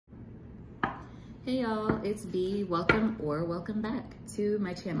Hey y'all, it's B. Welcome or welcome back to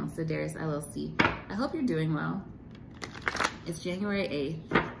my channel, Sedaris LLC. I hope you're doing well. It's January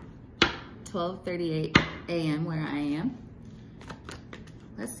 8th, 12:38 a.m. where I am.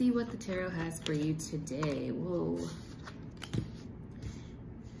 Let's see what the tarot has for you today. Whoa.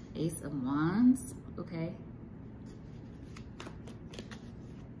 Ace of Wands, okay.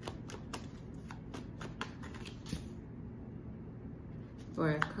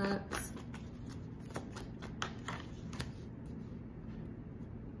 Four of Cups.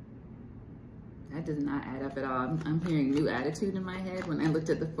 That does not add up at all. I'm hearing new attitude in my head when I looked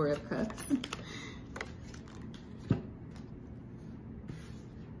at the Four of Cups.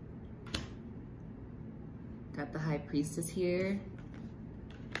 Got the High Priestess here.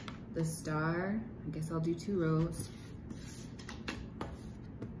 The Star. I guess I'll do 2 rows.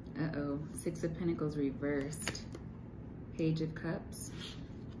 Uh-oh. Six of Pentacles reversed. Page of Cups.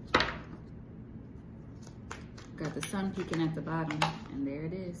 Got the Sun peeking at the bottom, and there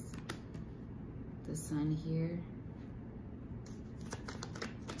it is. The Sun here.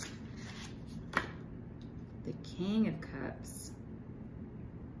 The King of Cups.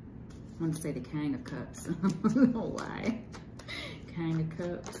 I want to say the King of Cups. I don't know why. King of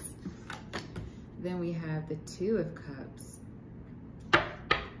Cups. Then we have the Two of Cups.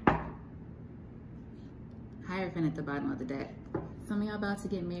 Hierophant at the bottom of the deck. Some of y'all about to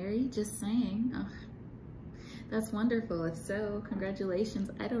get married? Just saying. Oh. That's wonderful. If so, congratulations.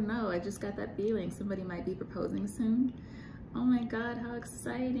 I don't know. I just got that feeling. Somebody might be proposing soon. Oh my God, how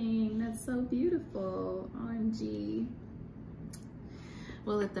exciting. That's so beautiful. OMG.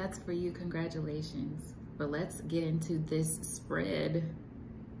 Well, if that's for you, congratulations. But let's get into this spread.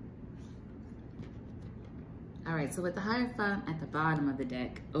 All right, so with the Hierophant at the bottom of the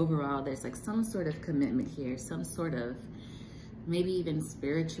deck, overall, there's like some sort of commitment here, some sort of maybe even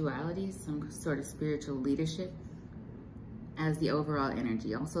spirituality, some sort of spiritual leadership as the overall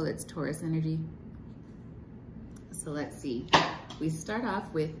energy. Also, it's Taurus energy. So let's see. We start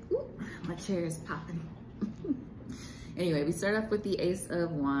off with, ooh, my chair is popping. Anyway, we start off with the Ace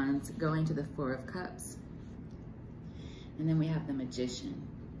of Wands going to the Four of Cups. And then we have the Magician.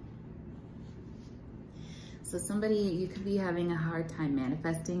 So somebody, you could be having a hard time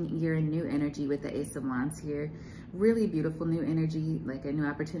manifesting. You're in new energy with the Ace of Wands here. Really beautiful new energy, like a new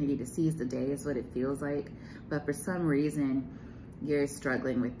opportunity to seize the day is what it feels like. But for some reason, you're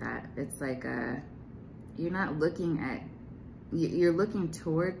struggling with that. It's like you're not looking at, you're looking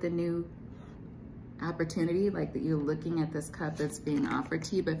toward the new opportunity, like that you're looking at this cup that's being offered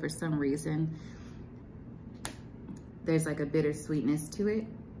to you, but for some reason, there's like a bittersweetness to it.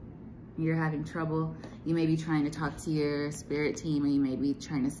 You're having trouble. You may be trying to talk to your spirit team, or you may be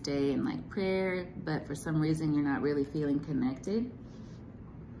trying to stay in like prayer, but for some reason you're not really feeling connected.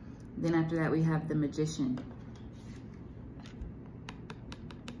 Then after that, we have the Magician.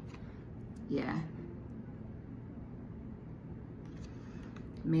 Yeah.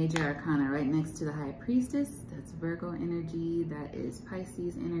 Major Arcana right next to the High Priestess. That's Virgo energy. That is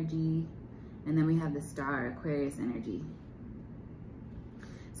Pisces energy. And then we have the Star, Aquarius energy.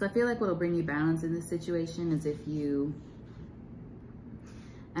 So I feel like what'll bring you balance in this situation is if you,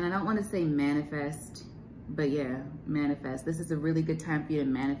 and I don't want to say manifest, but yeah, manifest. This is a really good time for you to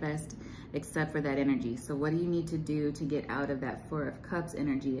manifest, except for that energy. So what do you need to do to get out of that Four of Cups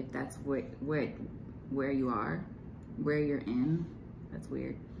energy if that's where you are, where you're in? That's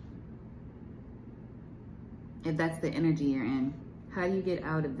weird. If that's the energy you're in, how do you get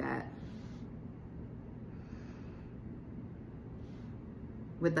out of that?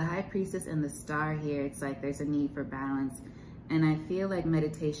 With the High Priestess and the Star here, it's like there's a need for balance. And I feel like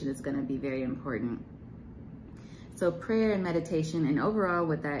meditation is going to be very important. So prayer and meditation, and overall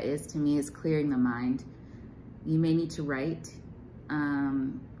what that is to me is clearing the mind. You may need to write,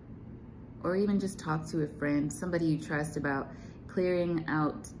 or even just talk to a friend, somebody you trust, about clearing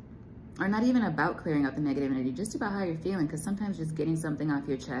out, or not even about clearing out the negative energy, just about how you're feeling, because sometimes just getting something off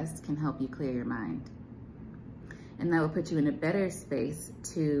your chest can help you clear your mind. And that will put you in a better space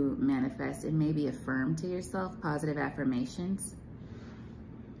to manifest and maybe affirm to yourself positive affirmations.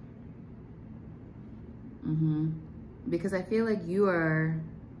 Because I feel like you're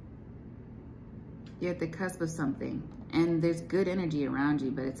at the cusp of something, and there's good energy around you,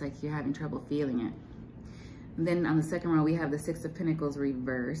 but it's like you're having trouble feeling it. And then on the second row, we have the Six of Pentacles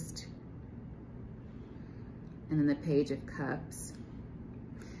reversed. And then the Page of Cups.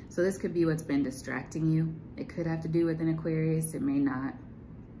 So this could be what's been distracting you. It could have to do with an Aquarius, it may not.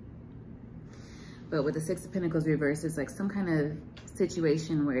 But with the Six of Pentacles reversed, it's like some kind of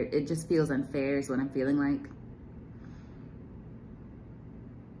situation where it just feels unfair is what I'm feeling like.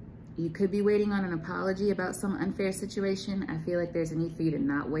 You could be waiting on an apology about some unfair situation. I feel like there's a need for you to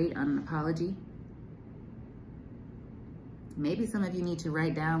not wait on an apology. Maybe some of you need to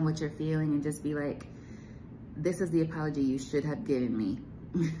write down what you're feeling and just be like, this is the apology you should have given me.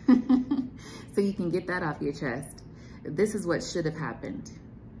 So you can get that off your chest. This is what should have happened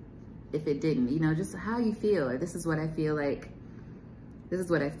if it didn't, you know, just how you feel. Or this is what I feel like. This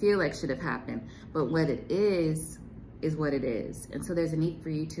is what I feel like should have happened. But what it is what it is. And so there's a need for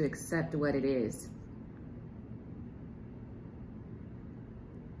you to accept what it is,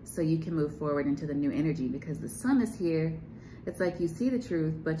 so you can move forward into the new energy, because the sun is here. It's like you see the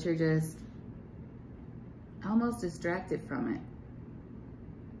truth, but you're just almost distracted from it.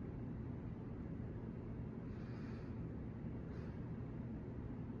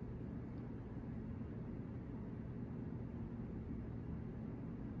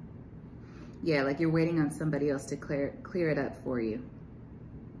 Yeah, like you're waiting on somebody else to clear it up for you.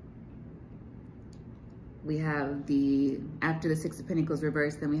 We have after the Six of Pentacles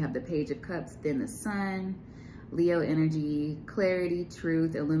reversed, then we have the Page of Cups, then the Sun, Leo energy, clarity,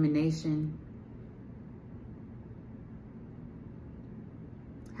 truth, illumination,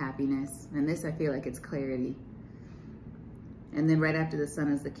 happiness. And this, I feel like it's clarity. And then right after the Sun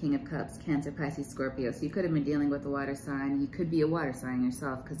is the King of Cups, Cancer, Pisces, Scorpio. So you could have been dealing with a water sign. You could be a water sign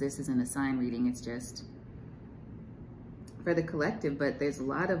yourself, because this isn't a sign reading. It's just for the collective, but there's a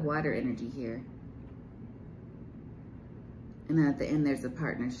lot of water energy here. And then at the end, there's a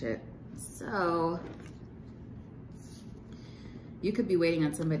partnership. So you could be waiting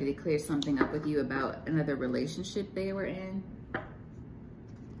on somebody to clear something up with you about another relationship they were in.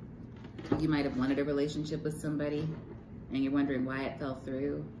 You might have wanted a relationship with somebody, and you're wondering why it fell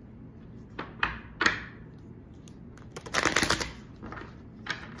through.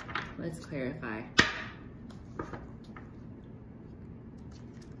 Let's clarify.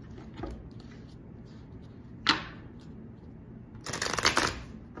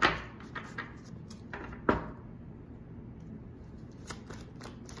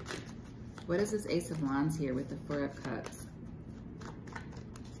 What is this Ace of Wands here with the Four of Cups?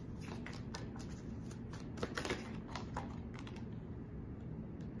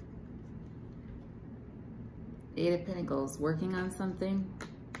 Eight of Pentacles, working on something.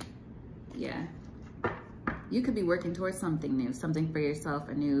 Yeah. You could be working towards something new, something for yourself,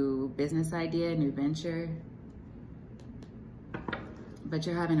 a new business idea, a new venture. But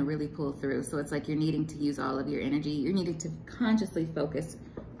you're having to really pull through. So it's like you're needing to use all of your energy. You're needing to consciously focus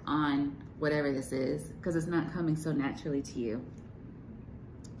on whatever this is, because it's not coming so naturally to you.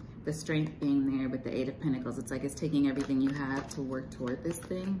 The strength being there with the Eight of Pentacles, it's like it's taking everything you have to work toward this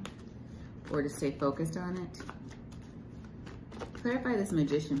thing, or to stay focused on it. Clarify this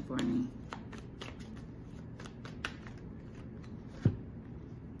Magician for me.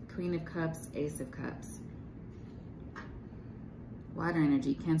 Queen of Cups, Ace of Cups. Water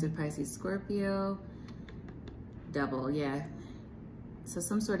energy, Cancer, Pisces, Scorpio. Double, yeah. So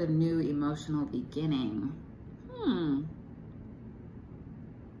some sort of new emotional beginning.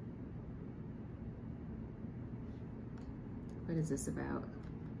 What is this about?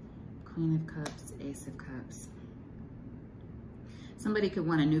 Queen of Cups, Ace of Cups. Somebody could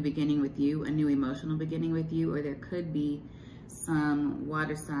want a new beginning with you, a new emotional beginning with you, or there could be some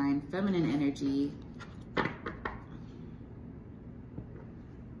water sign, feminine energy.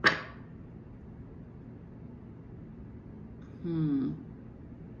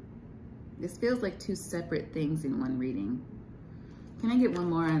 This feels like two separate things in one reading. Can I get one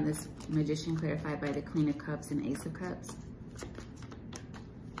more on this Magician clarified by the Queen of Cups and Ace of Cups?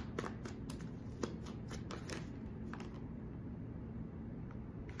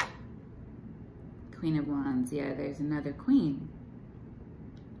 Queen of Wands, yeah, there's another queen.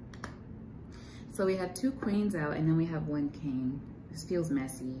 So we have two queens out, and then we have one king. This feels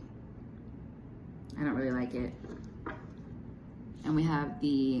messy. I don't really like it. And we have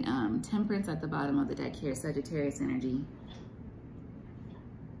the Temperance at the bottom of the deck here, Sagittarius energy.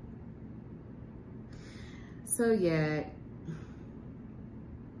 So yeah,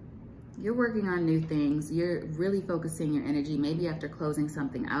 you're working on new things. You're really focusing your energy. Maybe after closing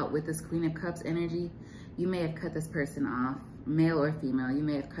something out with this Queen of Cups energy, you may have cut this person off, male or female. You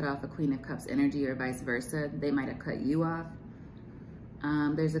may have cut off a Queen of Cups energy, or vice versa. They might have cut you off.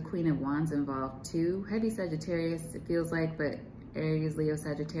 There's a Queen of Wands involved too. Heavy Sagittarius, it feels like, but Aries, Leo,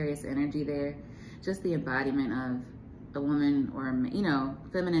 Sagittarius energy there. Just the embodiment of a woman, or, you know,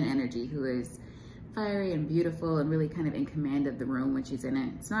 feminine energy who is fiery and beautiful and really kind of in command of the room when she's in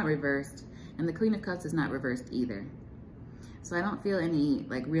it. It's not reversed. And the Queen of Cups is not reversed either. So I don't feel any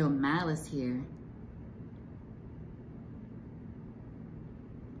like real malice here.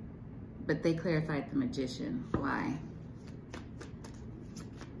 but they clarified the Magician. Why?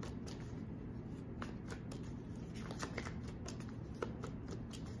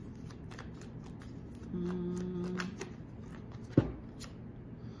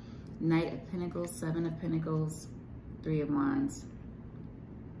 Knight of Pentacles, Seven of Pentacles, Three of Wands.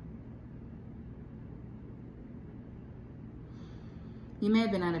 You may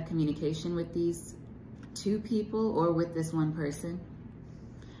have been out of communication with these two people or with this one person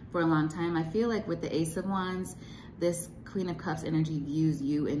for a long time. I feel like with the Ace of Wands, this Queen of Cups energy views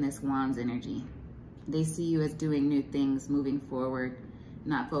you in this Wands energy. They see you as doing new things, moving forward,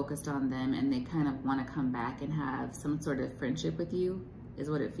 not focused on them, and they kind of want to come back and have some sort of friendship with you, is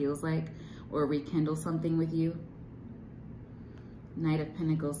what it feels like, or rekindle something with you. Knight of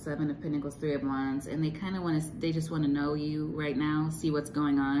Pentacles, Seven of Pentacles, Three of Wands, and they kind of want to, they just want to know you right now, see what's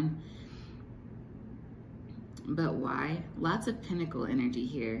going on. But why? Lots of Pentacle energy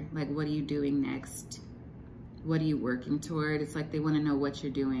here. Like, what are you doing next? What are you working toward? It's like they want to know what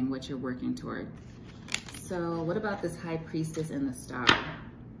you're doing, what you're working toward. So what about this High Priestess and the Star?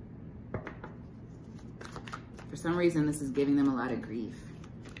 For some reason, this is giving them a lot of grief.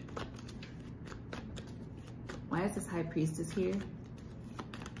 Why is this High Priestess here?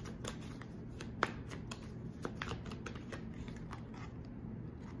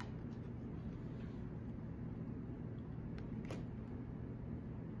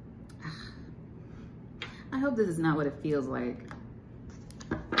 I hope this is not what it feels like.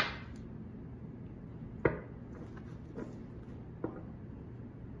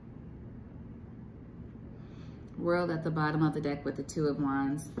 World at the bottom of the deck with the Two of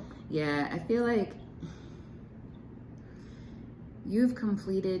Wands. Yeah, I feel like you've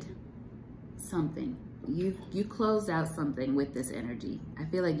completed something. You closed out something with this energy. I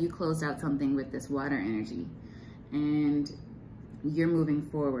feel like you closed out something with this water energy, and you're moving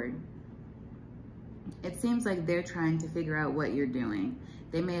forward. It seems like they're trying to figure out what you're doing.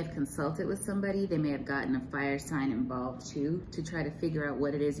 They may have consulted with somebody. They may have gotten a fire sign involved too, to try to figure out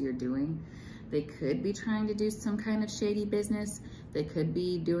what it is you're doing. They could be trying to do some kind of shady business. They could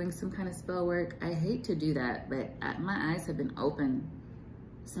be doing some kind of spell work. I hate to do that, but my eyes have been open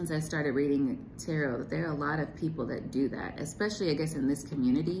since I started reading tarot. There are a lot of people that do that, especially, I guess, in this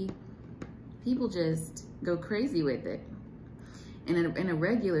community. People just go crazy with it. And in a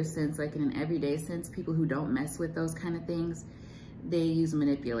regular sense, like in an everyday sense, people who don't mess with those kind of things, they use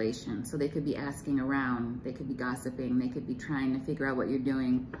manipulation. So they could be asking around, they could be gossiping, they could be trying to figure out what you're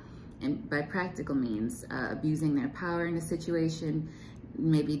doing. And by practical means, abusing their power in a situation,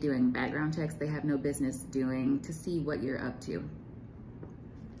 maybe doing background checks they have no business doing to see what you're up to.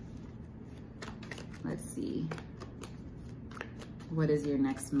 Let's see. What is your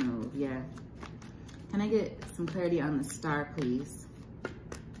next move? Yeah. Can I get some clarity on the Star, please?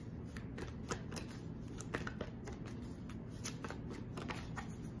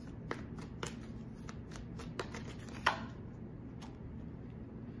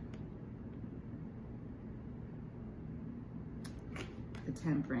 The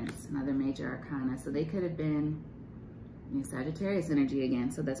Temperance, another major arcana. So they could have been Sagittarius energy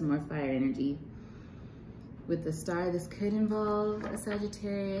again. So that's more fire energy. With the Star, this could involve a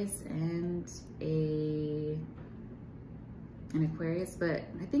Sagittarius and an Aquarius, but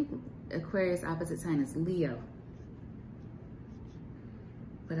I think Aquarius opposite sign is Leo.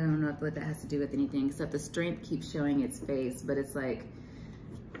 But I don't know what that has to do with anything, except the Strength keeps showing its face, but it's like,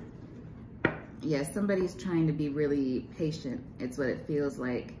 yeah, somebody's trying to be really patient. It's what it feels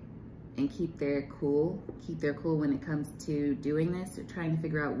like, and keep their cool when it comes to doing this. They're trying to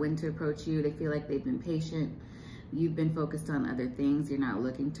figure out when to approach you. They feel like they've been patient. You've been focused on other things. You're not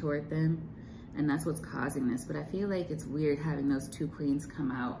looking toward them. And that's what's causing this. But I feel like it's weird having those two queens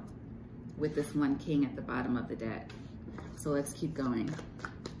come out with this one king at the bottom of the deck. So let's keep going.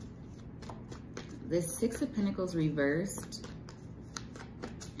 This Six of Pentacles reversed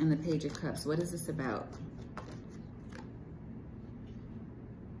and the Page of Cups. What is this about?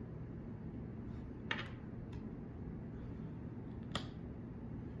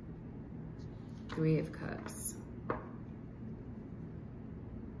 Three of Cups.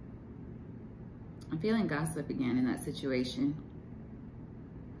 I'm feeling gossip again in that situation.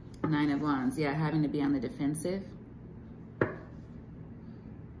 Nine of Wands. Yeah, having to be on the defensive.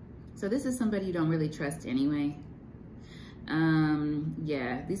 So this is somebody you don't really trust anyway.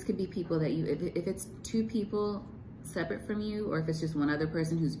 Yeah, these could be people that you, if it's two people separate from you, or if it's just one other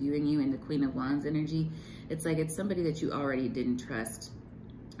person who's viewing you in the Queen of Wands energy, it's like it's somebody that you already didn't trust,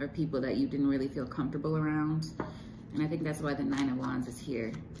 or people that you didn't really feel comfortable around. And I think that's why the Nine of Wands is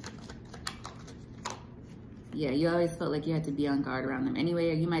here. Yeah, you always felt like you had to be on guard around them anyway,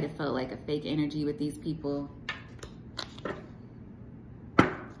 or you might have felt like a fake energy with these people.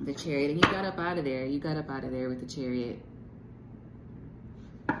 The Chariot, and you got up out of there. You got up out of there with the Chariot.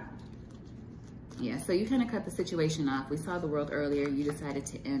 Yeah, so you kind of cut the situation off. We saw the World earlier. You decided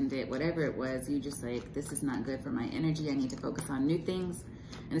to end it. Whatever it was, you just like, this is not good for my energy. I need to focus on new things.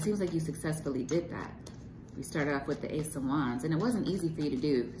 And it seems like you successfully did that. We started off with the Ace of Wands, and it wasn't easy for you to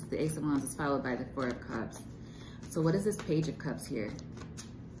do because the Ace of Wands is followed by the Four of Cups. So what is this Page of Cups here?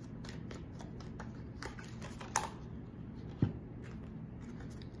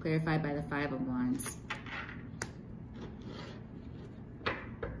 Clarified by the Five of Wands.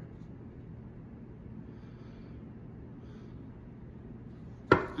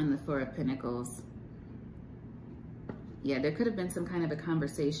 And the Four of Pentacles. Yeah, there could have been some kind of a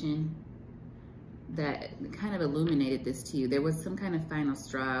conversation that kind of illuminated this to you. There was some kind of final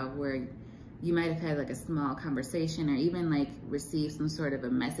straw where you might have had like a small conversation or even like received some sort of a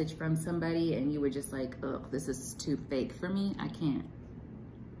message from somebody and you were just like, oh, this is too fake for me. I can't.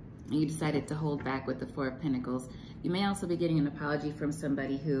 And you decided to hold back with the Four of Pentacles. You may also be getting an apology from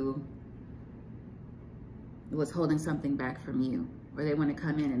somebody who was holding something back from you, or they want to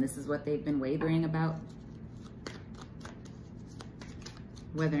come in and this is what they've been wavering about.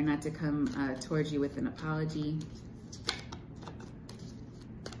 Whether or not to come towards you with an apology.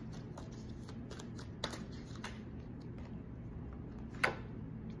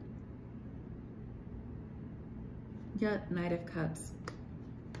 Yeah, Knight of Cups.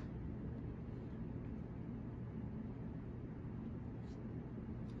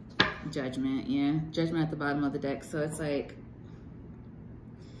 Judgment, yeah. Judgment at the bottom of the deck. So it's like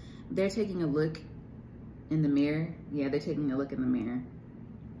they're taking a look in the mirror. Yeah, they're taking a look in the mirror.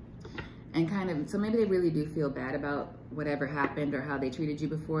 And kind of, so maybe they really do feel bad about whatever happened or how they treated you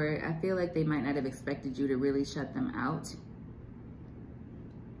before. I feel like they might not have expected you to really shut them out.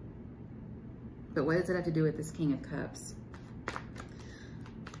 But what does it have to do with this King of Cups?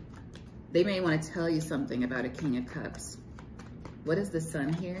 They may want to tell you something about a King of Cups. What is the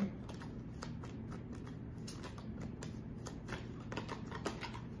Sun here?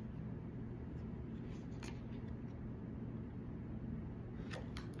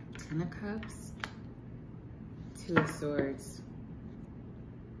 Ten of Cups, Two of Swords.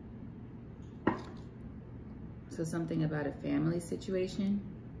 So something about a family situation.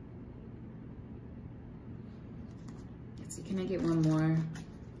 Let's see, can I get one more?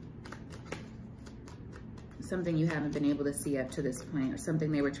 Something you haven't been able to see up to this point, or something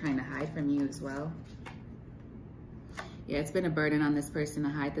they were trying to hide from you as well. Yeah, it's been a burden on this person to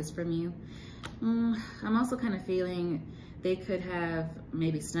hide this from you. I'm also kind of feeling they could have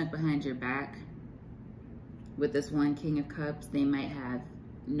maybe snuck behind your back with this one King of Cups. They might have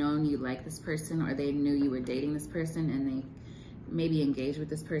known you like this person, or they knew you were dating this person and they maybe engaged with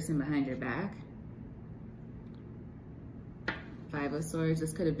this person behind your back. Five of Swords,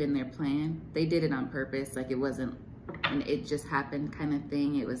 this could have been their plan. They did it on purpose, like it wasn't an it just happened kind of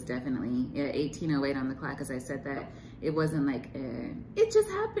thing. It was definitely, yeah, 1808 on the clock as I said that. It wasn't like, it just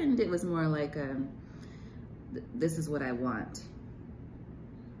happened. It was more like, this is what I want.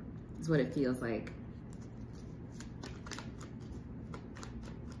 It's what it feels like.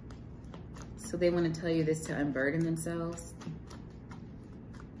 So they want to tell you this to unburden themselves.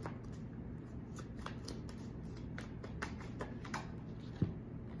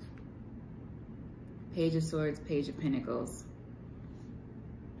 Page of Swords, Page of Pentacles.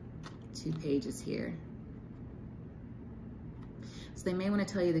 Two pages here. So they may want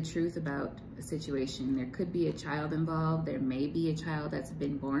to tell you the truth about a situation. There could be a child involved. There may be a child that's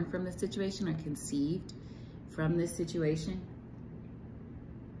been born from this situation or conceived from this situation.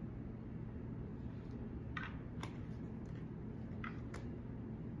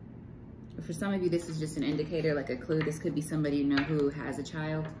 But for some of you, this is just an indicator, like a clue. This could be somebody you know who has a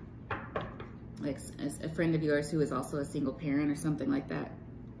child. Like a friend of yours who is also a single parent or something like that.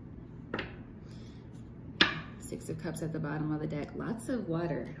 Six of Cups at the bottom of the deck. Lots of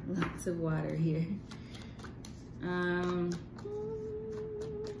water here.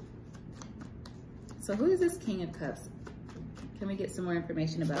 So who is this King of Cups? Can we get some more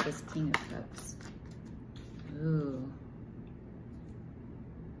information about this King of Cups? Ooh.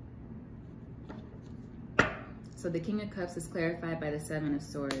 So the King of Cups is clarified by the Seven of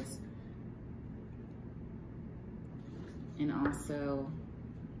Swords. And also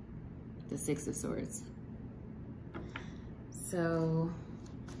the Six of Swords. So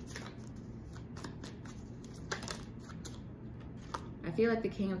I feel like the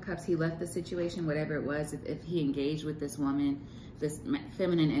King of Cups, he left the situation, whatever it was, if he engaged with this woman, this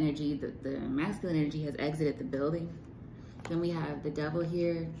feminine energy, the masculine energy has exited the building. Then we have the devil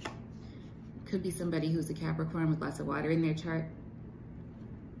here. Could be somebody who's a Capricorn with lots of water in their chart.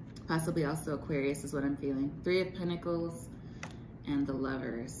 Possibly also Aquarius is what I'm feeling. Three of Pentacles and the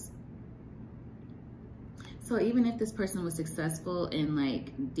Lovers. So even if this person was successful in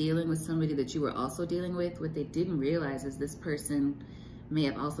like dealing with somebody that you were also dealing with, what they didn't realize is this person may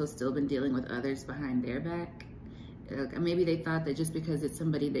have also still been dealing with others behind their back. Maybe they thought that just because it's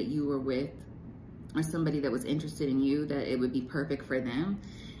somebody that you were with or somebody that was interested in you, that it would be perfect for them.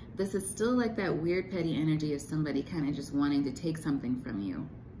 This is still like that weird petty energy of somebody kind of just wanting to take something from you.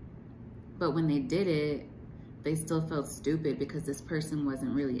 But when they did it, they still felt stupid because this person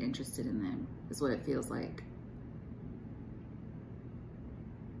wasn't really interested in them, is what it feels like.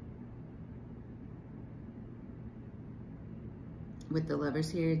 With the Lovers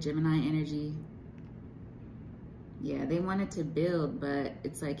here, Gemini energy. Yeah, they wanted to build, but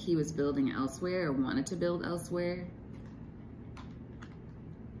it's like he was building elsewhere or wanted to build elsewhere.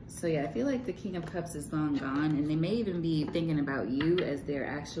 So yeah, I feel like the King of Cups is long gone, and they may even be thinking about you as their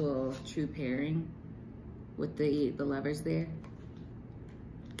actual true pairing with the Lovers there.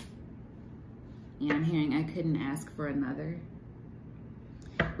 Yeah, I'm hearing I couldn't ask for another,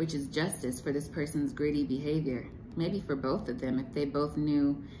 which is justice for this person's greedy behavior. Maybe for both of them, if they both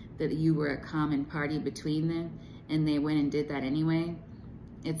knew that you were a common party between them and they went and did that anyway.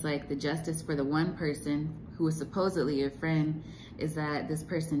 It's like the justice for the one person who was supposedly your friend is that this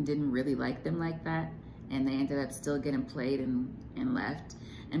person didn't really like them like that, and they ended up still getting played and left.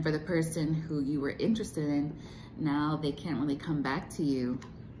 And for the person who you were interested in, now they can't really come back to you.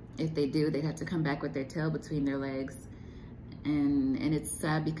 If they do, they'd have to come back with their tail between their legs. And it's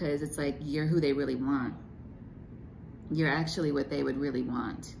sad because it's like you're who they really want. You're actually what they would really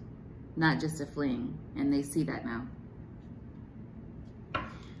want, not just a fling, and they see that now.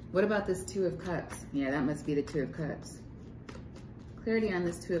 What about this Two of Cups? Yeah, that must be the Two of Cups. Clarity on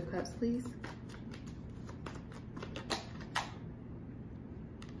this Two of Cups, please.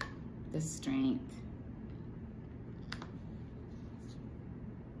 The Strength.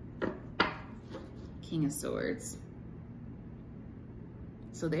 King of Swords.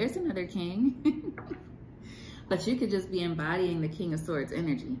 So there's another king. But you could just be embodying the King of Swords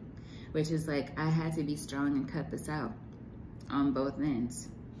energy, which is like, I had to be strong and cut this out on both ends.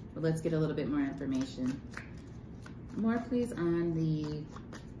 But let's get a little bit more information. More, please, on the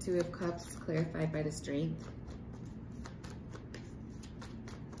Two of Cups, clarified by the Strength.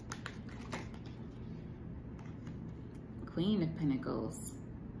 Queen of Pentacles.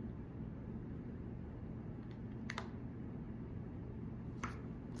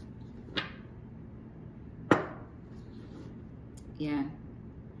 Yeah.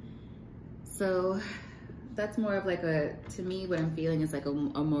 So that's more of like to me, what I'm feeling is like a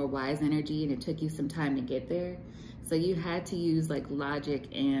more wise energy, and it took you some time to get there. So you had to use like logic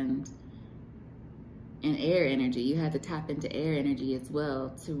and air energy. You had to tap into air energy as well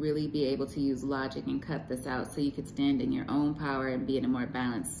to really be able to use logic and cut this out so you could stand in your own power and be in a more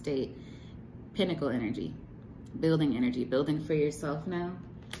balanced state. Pinnacle energy, building for yourself now.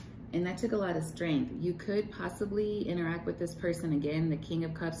 And that took a lot of strength. You could possibly interact with this person again. The King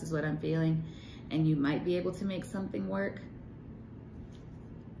of Cups is what I'm feeling. And you might be able to make something work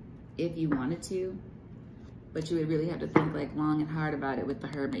if you wanted to. But you would really have to think like long and hard about it with the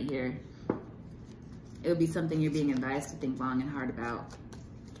Hermit here. It would be something you're being advised to think long and hard about.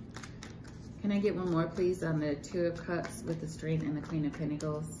 Can I get one more, please, on the Two of Cups with the Strength and the Queen of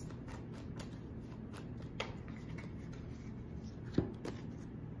Pentacles?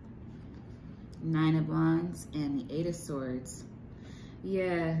 Nine of Wands and the Eight of Swords.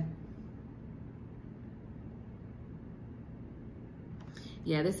 Yeah.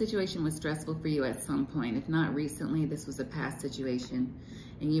 Yeah, this situation was stressful for you at some point. If not recently, this was a past situation.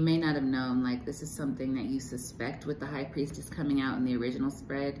 And you may not have known, like this is something that you suspect with the High Priestess coming out in the original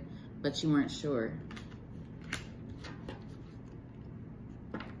spread, but you weren't sure.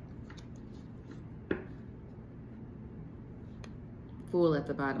 Fool at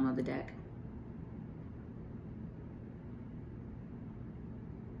the bottom of the deck.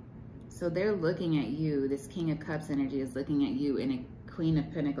 So they're looking at you, this King of Cups energy is looking at you in a Queen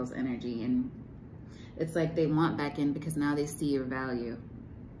of Pentacles energy, and it's like they want back in because now they see your value.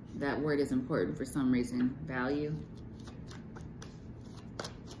 That word is important for some reason, value.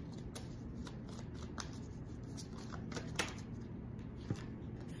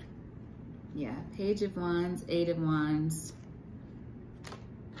 Yeah, Page of Wands, Eight of Wands.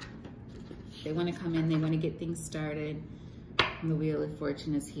 They want to come in, they want to get things started. And the Wheel of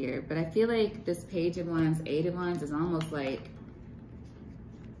Fortune is here. But I feel like this Page of Wands, Eight of Wands is almost like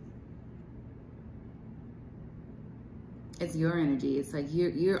It's your energy. It's like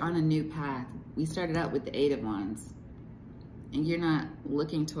you're on a new path. We started out with the 8 of Wands, and you're not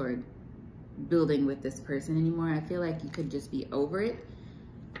looking toward building with this person anymore. I feel like you could just be over it,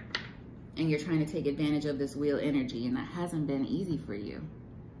 and you're trying to take advantage of this wheel energy, and that hasn't been easy for you.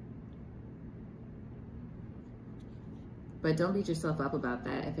 But don't beat yourself up about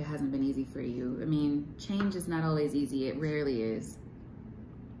that if it hasn't been easy for you. I mean, change is not always easy. It rarely is.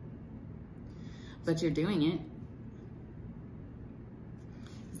 But you're doing it.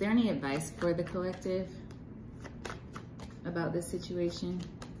 Is there any advice for the collective about this situation?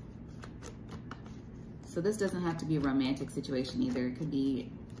 So this doesn't have to be a romantic situation either. It could be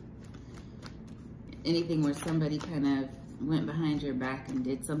anything where somebody kind of went behind your back and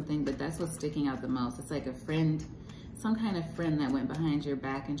did something, but that's what's sticking out the most. It's like a friend, some kind of friend that went behind your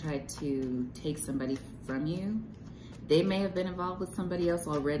back and tried to take somebody from you. They may have been involved with somebody else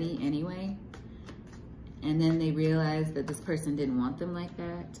already anyway, and then they realized that this person didn't want them like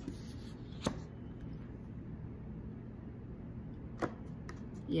that.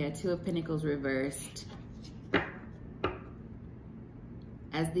 Yeah, 2 of Pentacles reversed.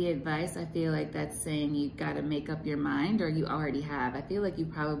 As the advice, I feel like that's saying you got to make up your mind, or you already have. I feel like you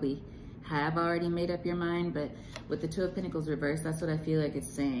probably have already made up your mind, but with the 2 of Pentacles reversed, that's what I feel like it's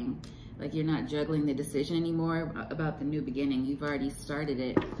saying. Like you're not juggling the decision anymore about the new beginning. You've already started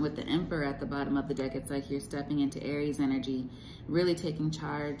it. With the Emperor at the bottom of the deck, it's like you're stepping into Aries energy, really taking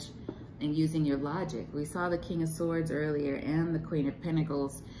charge and using your logic. We saw the King of Swords earlier and the Queen of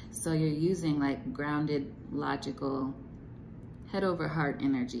Pentacles. So you're using like grounded, logical, head over heart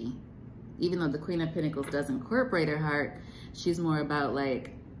energy. Even though the Queen of Pentacles does incorporate her heart, she's more about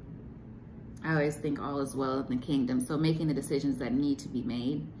like, I always think all is well in the kingdom. So making the decisions that need to be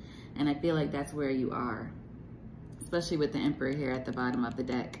made. And I feel like that's where you are, especially with the Emperor here at the bottom of the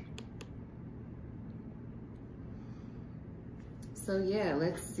deck. So yeah,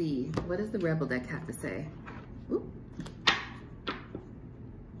 let's see. What does the Rebel deck have to say? Ooh.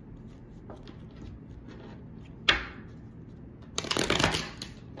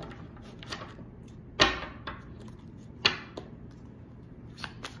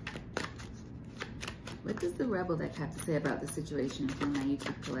 What does the Rebel deck have to say about the situation from my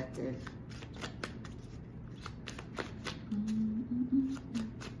YouTube collective?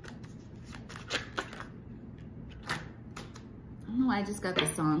 I don't know why I just got the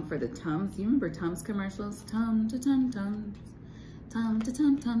song for the Tums. You remember Tums commercials? Tum-ta-tum-tums,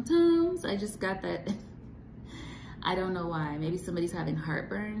 tum-ta-tum-tum-tums. I just got that. I don't know why. Maybe somebody's having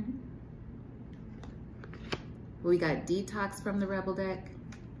heartburn. We got Detox from the Rebel deck.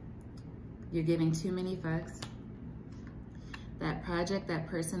 You're giving too many fucks. That project, that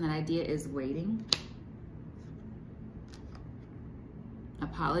person, that idea is waiting.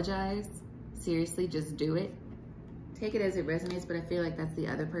 Apologize. Seriously, just do it. Take it as it resonates, but I feel like that's the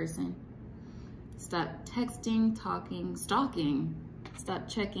other person. Stop texting, talking, stalking. Stop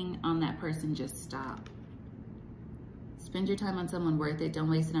checking on that person, just stop. Spend your time on someone worth it. Don't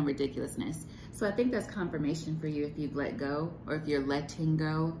waste it on ridiculousness. So I think that's confirmation for you if you've let go, or if you're letting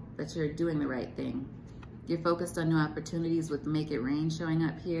go, that you're doing the right thing. You're focused on new opportunities with Make It Rain showing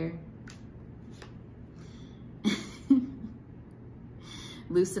up here.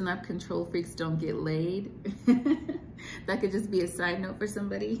 Loosen up, control freaks don't get laid. That could just be a side note for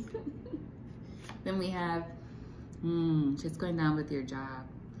somebody. Then we have, shit's going down with your job.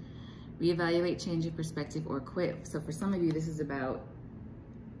 Reevaluate, change your perspective, or quit. So for some of you, this is about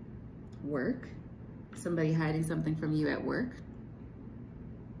work. Somebody hiding something from you at work.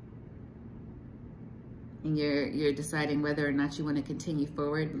 And you're deciding whether or not you want to continue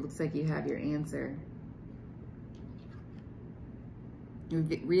forward. It looks like you have your answer.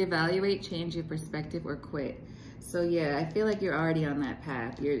 Reevaluate, change your perspective, or quit. So yeah, I feel like you're already on that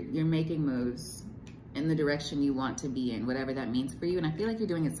path. You're making moves in the direction you want to be in, whatever that means for you. And I feel like you're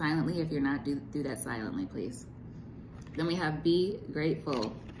doing it silently. If you're not, do that silently, please. Then we have be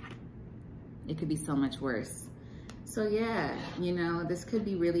grateful. It could be so much worse. So yeah, you know, this could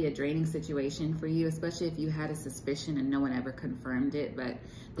be really a draining situation for you, especially if you had a suspicion and no one ever confirmed it. But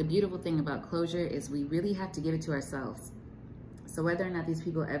the beautiful thing about closure is we really have to give it to ourselves. So whether or not these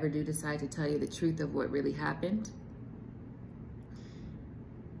people ever do decide to tell you the truth of what really happened,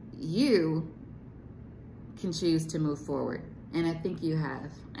 you can choose to move forward. And I think you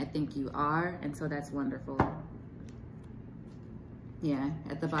have. I think you are. And so that's wonderful. Yeah,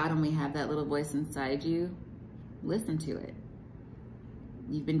 at the bottom we have that little voice inside you. Listen to it.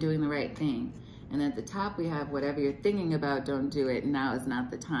 You've been doing the right thing. And at the top we have whatever you're thinking about, don't do it. Now is not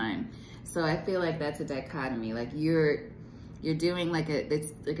the time. So I feel like that's a dichotomy. Like you're doing like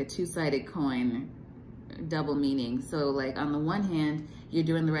it's like a two-sided coin. double meaning. So like on the one hand, you're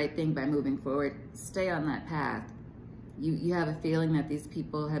doing the right thing by moving forward. Stay on that path. You have a feeling that these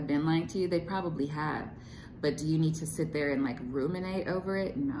people have been lying to you. They probably have. But do you need to sit there and like ruminate over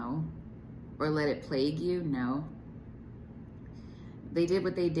it? No. Or let it plague you? No. They did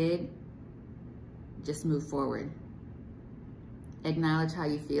what they did. Just move forward. Acknowledge how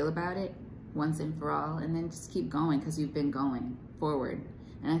you feel about it once and for all, and then just keep going because you've been going forward.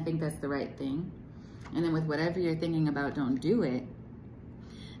 And I think that's the right thing. And then with whatever you're thinking about, don't do it.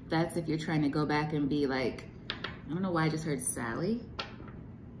 That's if you're trying to go back and be like, I don't know why I just heard Sally.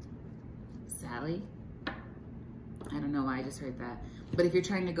 Sally? I don't know why I just heard that. But if you're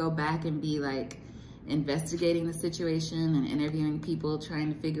trying to go back and be like investigating the situation and interviewing people,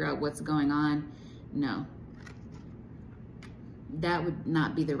 trying to figure out what's going on, no. That would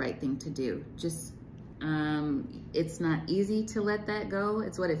not be the right thing to do. Just, it's not easy to let that go.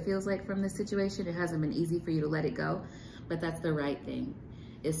 It's what it feels like from this situation. It hasn't been easy for you to let it go, but that's the right thing,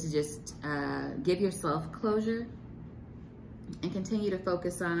 is to just give yourself closure and continue to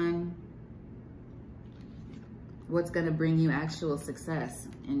focus on what's gonna bring you actual success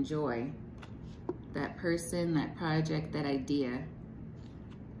and joy. That person, that project, that idea.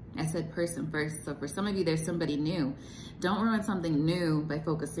 I said person first, so for some of you, there's somebody new. Don't ruin something new by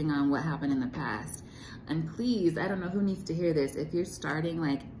focusing on what happened in the past. And please, I don't know who needs to hear this. If you're starting,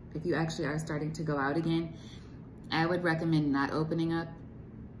 like, if you actually are starting to go out again, I would recommend not opening up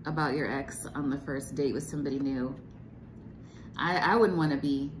about your ex on the first date with somebody new. I wouldn't want to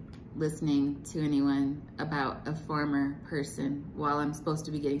be listening to anyone about a former person while I'm supposed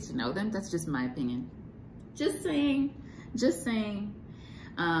to be getting to know them. That's just my opinion. Just saying, just saying.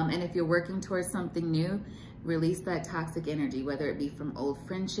 And if you're working towards something new, release that toxic energy, whether it be from old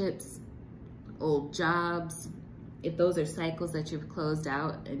friendships, old jobs. If those are cycles that you've closed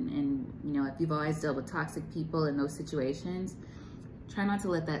out, and you know, if you've always dealt with toxic people in those situations, try not to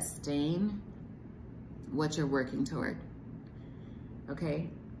let that stain what you're working toward. Okay?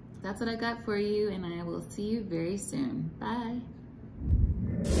 That's what I got for you, and I will see you very soon. Bye.